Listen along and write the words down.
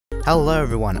Hello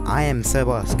everyone, I am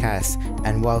Cass,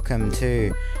 and welcome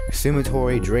to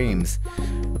Sumotori Dreams.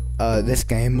 This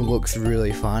game looks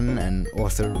really fun and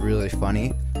also really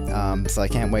funny, so I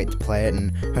can't wait to play it,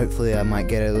 and hopefully I might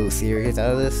get a little series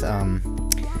out of this.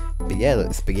 But yeah,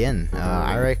 let's begin.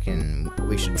 I reckon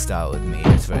we should start with me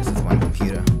versus one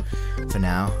computer for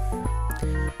now.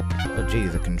 Oh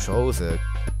geez, the controls are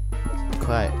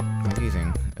quite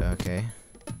confusing. Okay.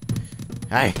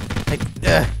 Hey!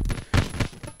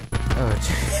 Oh,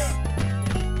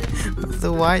 what's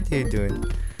the white dude doing?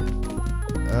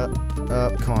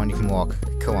 Come on, you can walk.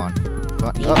 Come on.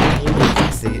 Oh,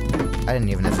 see, I didn't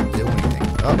even have to do anything.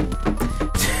 Oh.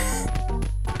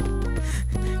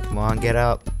 Come on, get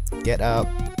up. Get up.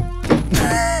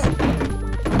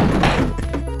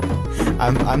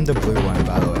 I'm the blue one,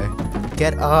 by the way.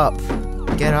 Get up.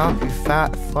 Get up, you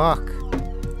fat fuck.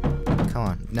 Come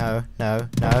on. No.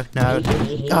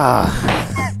 Ah.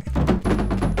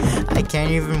 I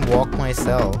can't even walk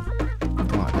myself.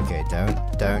 Come on, okay, don't.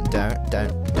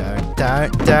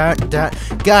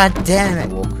 God damn it!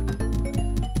 Walk.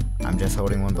 I'm just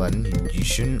holding one button. You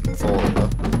shouldn't fall over.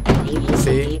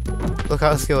 See? Look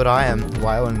how skilled I am.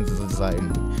 Wyland's like,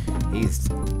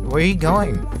 where are you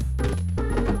going?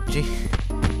 Gee.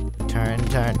 Turn.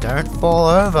 Don't fall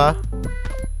over.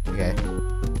 Okay.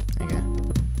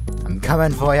 I'm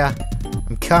coming for ya.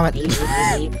 I'm coming.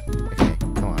 Okay,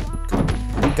 come on.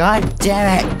 God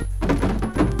damn it!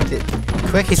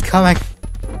 Quick, he's coming!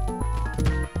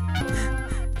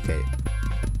 Okay.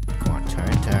 Come on,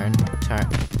 turn.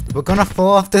 We're gonna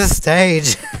fall off the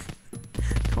stage!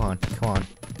 Come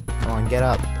on, get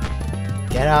up!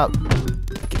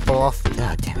 Fall off!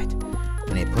 Ah, damn it.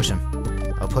 I need to push him.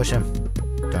 I'll push him.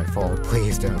 Don't fall,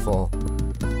 please don't fall.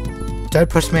 Don't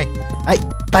push me! Hey,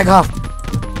 back off!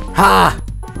 Ha!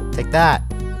 Take that!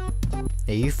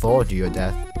 Yeah, you fall to your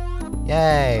death.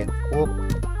 Yay! Whoop.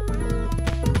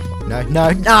 No!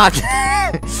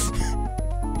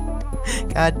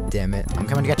 God damn it. I'm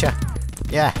coming to get you.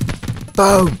 Yeah.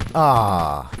 Boom!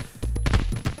 Ah.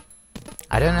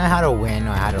 I don't know how to win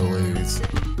or how to lose.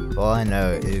 All I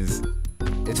know is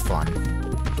it's fun.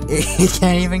 He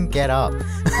can't even get up.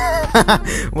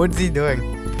 What's he doing?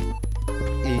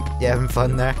 You having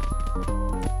fun there?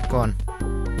 Come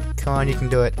on, you can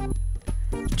do it.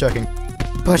 Joking.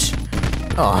 Push!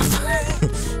 Oh.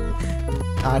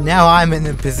 Now I'm in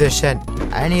the position.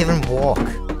 I didn't even walk.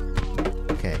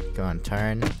 Okay, go on,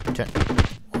 turn.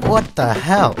 What the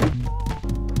hell?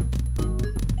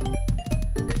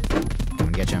 Come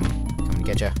and get you.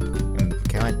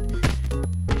 Come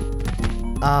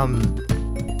on.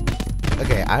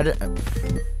 Okay,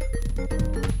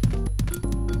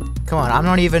 come on, I'm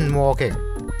not even walking.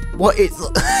 What is?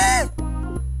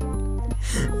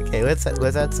 Okay, let's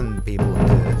add some people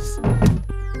into this.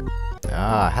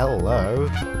 Ah, hello.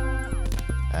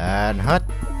 And hut.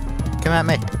 Come at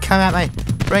me.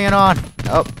 Bring it on.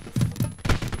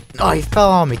 Oh, he fell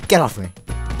on me. Get off me.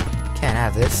 Can't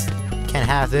have this.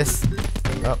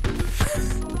 Oh.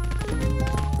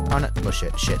 Oh no. Oh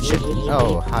shit.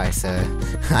 Oh, hi, sir.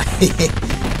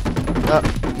 Oh,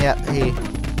 yeah,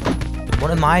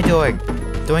 what am I doing?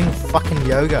 Doing fucking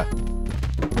yoga.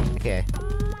 Okay.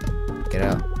 Get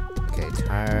out. Okay,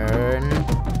 turn.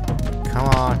 Come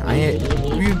on, I need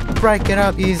you break it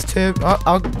up, these two. Oh,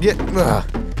 I'll get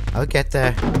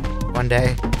there one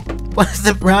day. What's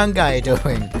the brown guy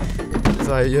doing? It's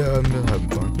like, yeah, I'm just having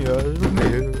fun. Yeah, it's me.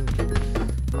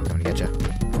 I'm coming to get you.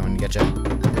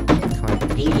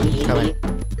 Coming.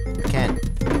 Can't.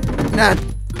 No.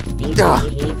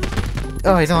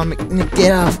 Oh, he's on me.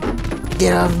 Get off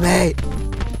me.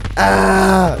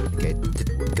 Ah. Okay,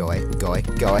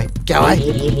 go away.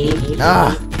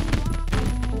 Ah.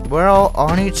 We're all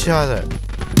on each other.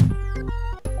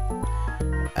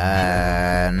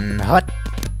 And hut.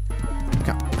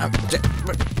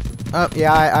 Oh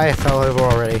yeah, I fell over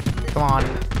already. Come on,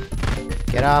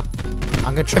 get up.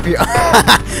 I'm gonna trip you.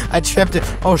 I tripped it.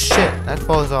 Oh shit, that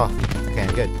falls off. Okay,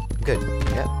 I'm good.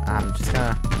 Yep, I'm just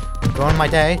gonna go on my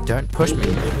day. Don't push me,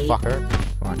 you fucker.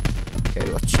 Come on. Okay.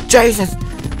 Oh, Jesus.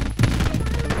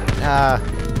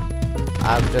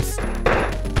 I'm just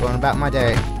going about my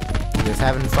day. Just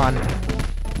having fun.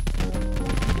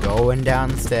 Going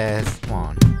downstairs. Come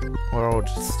on. We're all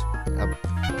just up.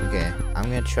 Okay, I'm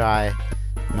gonna try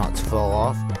not to fall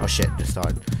off. Oh shit, just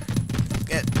started.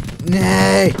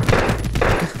 Nay!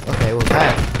 Okay, well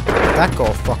that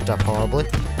got fucked up horribly.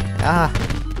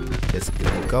 Just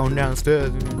going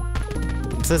downstairs.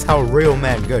 This is how real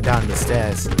men go down the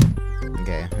stairs.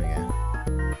 Okay, here we go.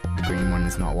 The green one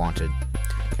is not wanted.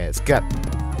 Okay, let's go.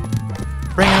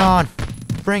 Bring it on!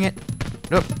 Bring it!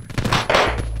 Nope.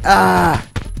 Ah!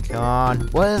 Come Come on.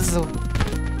 What is the...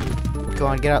 Go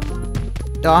on, get up.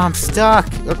 Oh, I'm stuck!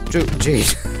 Oh,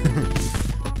 jeez.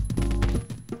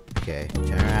 Okay,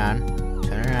 turn around.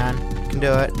 Turn around. You can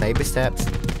do it. Baby steps.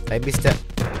 Baby step.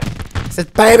 It says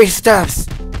baby steps!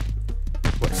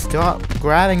 What? Stop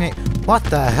grabbing me. What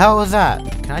the hell was that?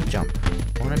 Can I jump?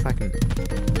 I wonder if I can...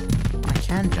 I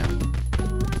can jump.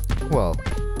 Well,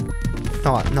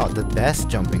 not the best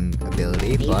jumping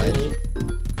ability, but...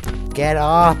 Get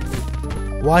up!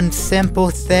 One simple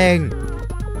thing!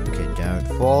 Okay, don't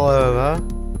fall over.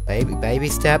 Baby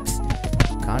steps.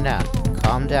 Calm down.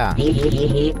 Calm down.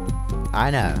 I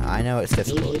know it's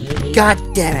difficult. God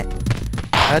damn it!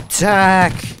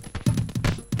 Attack!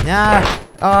 No!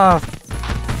 Oh,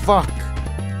 fuck!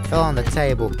 Fell on the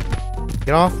table.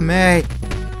 Get off me!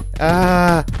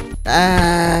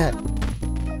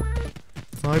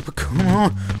 Sniper, come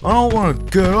on! I don't want to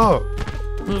get up!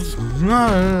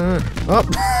 Up!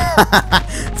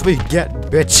 That's what you get,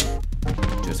 bitch!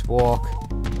 Just walk.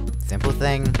 Simple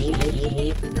thing.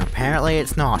 Apparently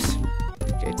it's not.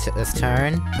 Okay, let's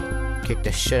turn. Kick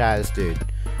the shit out of this dude.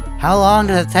 How long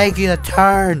does it take you to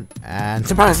turn? And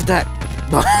surprise attack!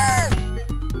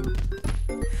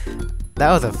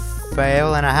 That was a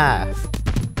fail and a half.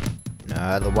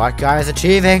 No, the white guy is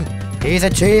achieving! He's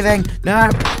achieving! No!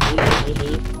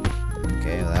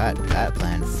 Okay, well that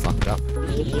plan fucked up.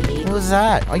 What was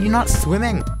that? Are you not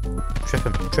swimming? Trip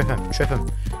him, trip him, trip him.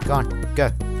 Go on, go,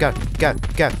 go, go,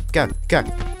 go, go, go.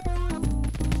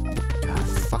 Oh,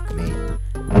 fuck me.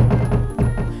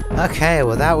 Okay,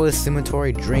 well that was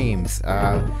Sumotori Dreams.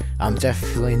 I'm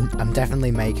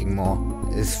definitely making more.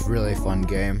 It's a really fun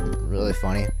game, really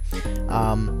funny.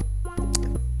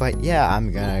 But yeah,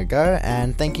 I'm gonna go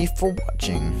and thank you for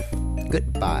watching.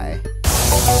 Goodbye.